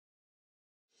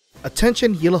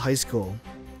Attention Hilo High School.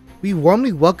 We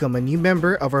warmly welcome a new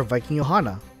member of our Viking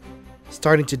Ohana.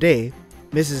 Starting today,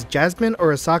 Mrs. Jasmine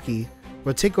Orosaki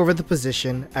will take over the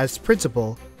position as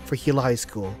principal for Hilo High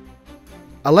School.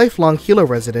 A lifelong Hilo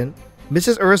resident,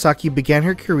 Mrs. Orosaki began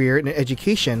her career in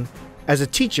education as a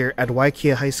teacher at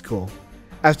Waiakea High School.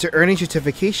 After earning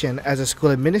certification as a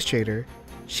school administrator,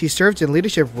 she served in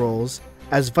leadership roles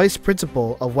as vice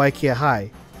principal of Waiakea High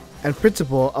and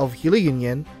principal of Hilo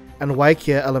Union and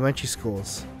Waiakea Elementary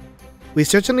Schools. We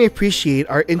certainly appreciate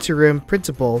our interim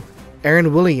principal,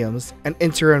 Aaron Williams, and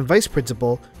interim vice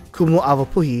principal, Kumu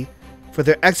Avapuhi, for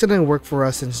their excellent work for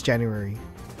us since January.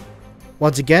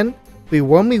 Once again, we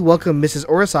warmly welcome Mrs.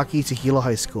 Orosaki to Hilo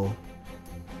High School.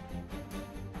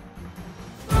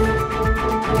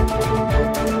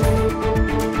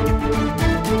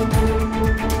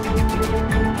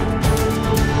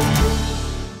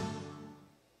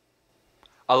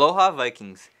 Aloha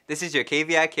Vikings! This is your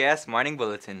KVIKS Morning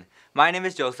Bulletin. My name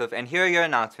is Joseph and here are your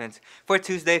announcements for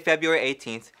Tuesday, February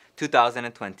 18th,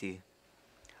 2020.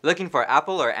 Looking for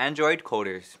Apple or Android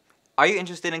coders. Are you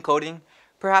interested in coding?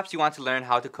 Perhaps you want to learn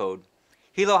how to code.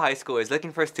 Hilo High School is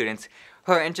looking for students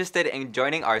who are interested in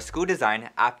joining our school design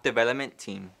app development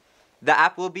team. The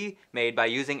app will be made by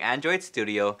using Android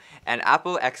Studio and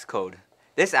Apple Xcode.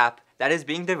 This app that is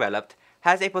being developed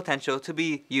has a potential to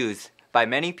be used by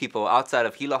many people outside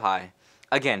of Hilo High.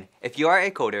 Again, if you are a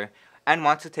coder and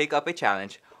want to take up a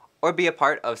challenge or be a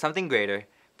part of something greater,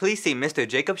 please see Mr.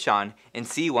 Jacob Sean in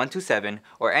C127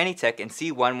 or AnyTech in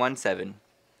C117.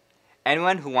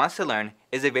 Anyone who wants to learn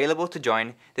is available to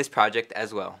join this project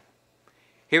as well.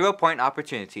 Hero Point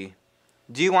Opportunity.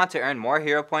 Do you want to earn more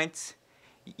Hero Points?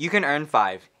 You can earn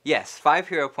 5. Yes, 5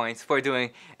 Hero Points for doing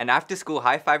an after-school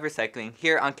high-five recycling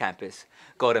here on campus.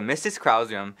 Go to Mrs.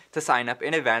 Krau's room to sign up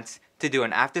in advance to do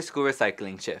an after-school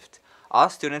recycling shift. All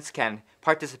students can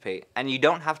participate, and you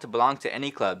don't have to belong to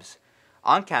any clubs.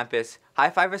 On campus,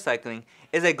 High-Five Recycling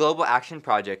is a global action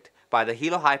project by the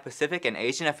Hilo High Pacific and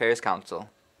Asian Affairs Council.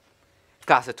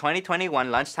 Class of 2021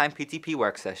 Lunchtime PTP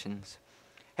Work Sessions.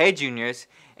 Hey juniors,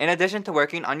 in addition to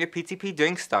working on your PTP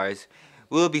during STARS,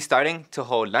 we will be starting to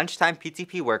hold lunchtime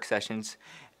PTP work sessions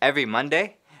every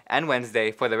Monday and Wednesday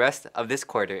for the rest of this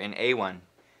quarter in A1.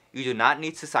 You do not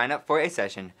need to sign up for a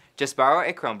session. Just borrow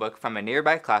a Chromebook from a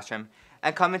nearby classroom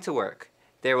and come into work.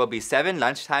 There will be 7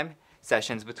 lunchtime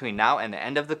sessions between now and the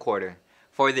end of the quarter.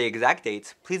 For the exact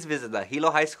dates, please visit the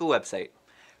Hilo High School website.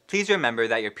 Please remember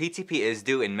that your PTP is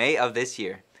due in May of this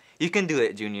year. You can do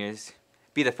it, juniors.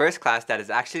 Be the first class that is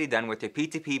actually done with your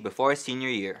PTP before senior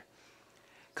year.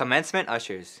 Commencement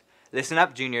Ushers. Listen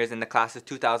up, juniors in the class of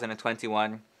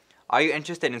 2021. Are you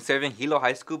interested in serving Hilo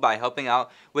High School by helping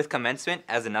out with commencement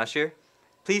as an usher?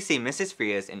 Please see Mrs.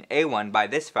 Frias in A1 by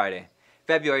this Friday,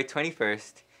 February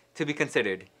 21st, to be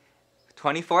considered.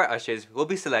 24 ushers will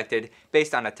be selected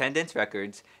based on attendance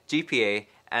records, GPA,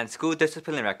 and school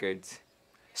discipline records.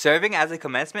 Serving as a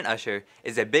commencement usher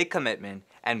is a big commitment,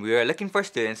 and we are looking for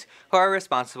students who are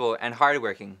responsible and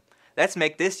hardworking. Let's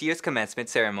make this year's commencement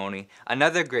ceremony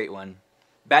another great one.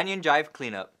 Banyan Drive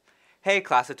Cleanup. Hey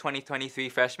class of 2023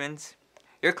 freshmen,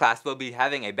 your class will be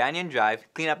having a Banyan Drive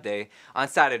Cleanup Day on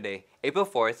Saturday, April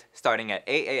 4th, starting at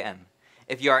 8 a.m.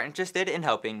 If you are interested in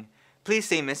helping, please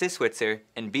see Mrs. Switzer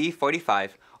in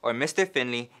B45 or Mr.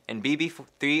 Finley in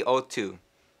BB302.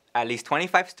 At least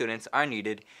 25 students are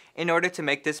needed in order to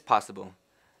make this possible.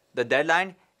 The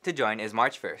deadline to join is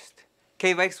March 1st.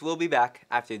 KVIKS will be back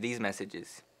after these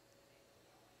messages.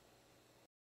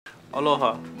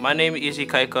 Aloha, my name is Izzy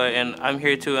Kaika and I'm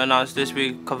here to announce this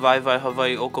week's Kavaivai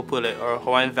Hawaii Okopule, or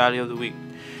Hawaiian Value of the Week.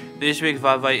 This week's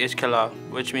Vavai is Kela,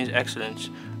 which means excellence.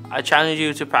 I challenge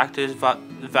you to practice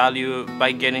value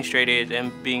by getting straight A's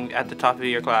and being at the top of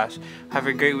your class. Have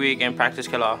a great week and practice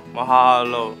Kela.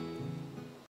 Mahalo.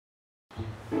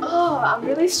 Oh, I'm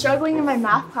really struggling in my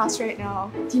math class right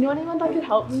now. Do you know anyone that could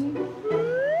help me?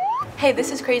 Hey,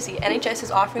 this is crazy. NHS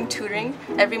is offering tutoring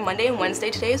every Monday and Wednesday.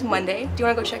 Today is Monday. Do you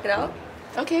want to go check it out?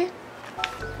 Okay.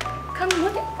 Come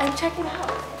look and check it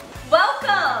out.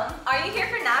 Welcome! Are you here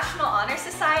for National Honor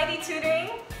Society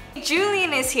tutoring?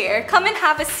 Julian is here. Come and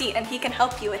have a seat and he can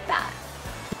help you with that.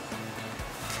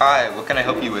 Hi, what can I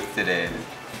help you with today?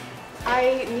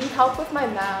 I need help with my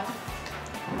math.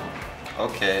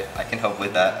 Okay, I can help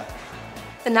with that.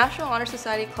 The National Honor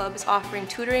Society Club is offering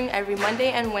tutoring every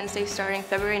Monday and Wednesday starting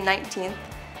February 19th.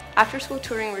 After school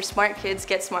tutoring where smart kids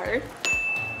get smarter.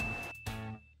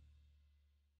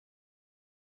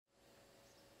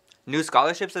 New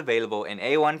scholarships available in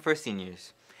A1 for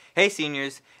seniors. Hey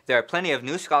seniors, there are plenty of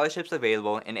new scholarships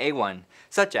available in A1,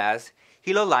 such as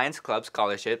Hilo Lions Club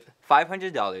Scholarship,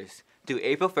 $500. due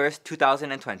April 1st,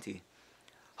 2020.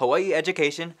 Hawaii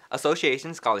Education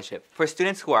Association Scholarship for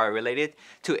students who are related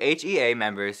to HEA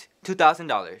members,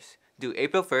 $2,000, due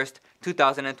April 1st,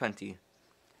 2020.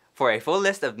 For a full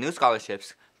list of new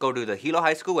scholarships, go to the Hilo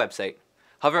High School website,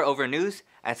 hover over News,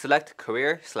 and select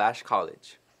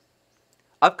Career/College.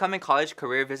 Upcoming college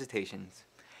career visitations.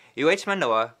 UH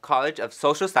Manoa College of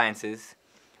Social Sciences,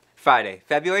 Friday,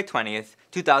 February 20th,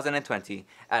 2020,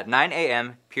 at 9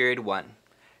 a.m., Period 1.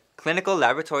 Clinical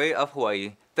Laboratory of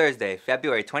Hawaii, Thursday,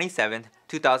 February 27th,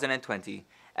 2020,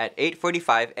 at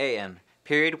 8:45 a.m.,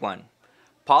 Period 1.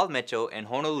 Paul Mitchell in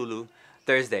Honolulu,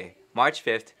 Thursday, March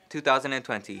 5th,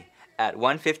 2020, at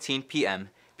 1:15 p.m.,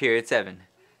 Period 7.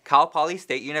 Cal Poly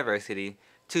State University,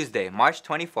 Tuesday, March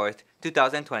 24th,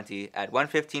 2020, at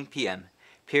 1:15 p.m.,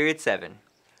 Period 7.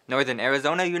 Northern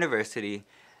Arizona University,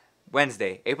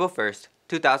 Wednesday, April 1st,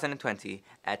 2020,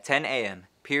 at 10 a.m.,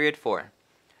 Period 4.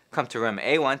 Come to room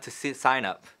A1 to sign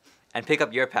up and pick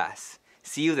up your pass.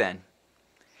 See you then.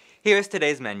 Here is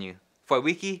today's menu. For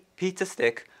wiki, pizza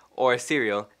stick or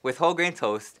cereal with whole grain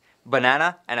toast,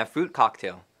 banana, and a fruit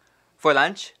cocktail. For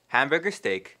lunch, hamburger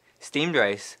steak, steamed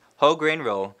rice, whole grain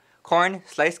roll, corn,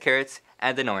 sliced carrots,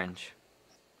 and an orange.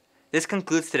 This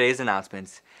concludes today's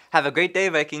announcements. Have a great day,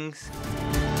 Vikings!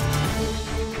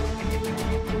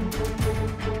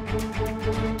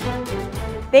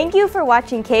 Thank you for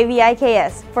watching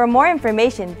KVIKS. For more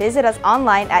information, visit us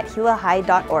online at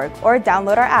hilo-high.org or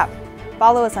download our app.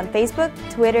 Follow us on Facebook,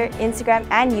 Twitter, Instagram,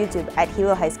 and YouTube at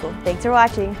Hilo High School. Thanks for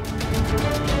watching.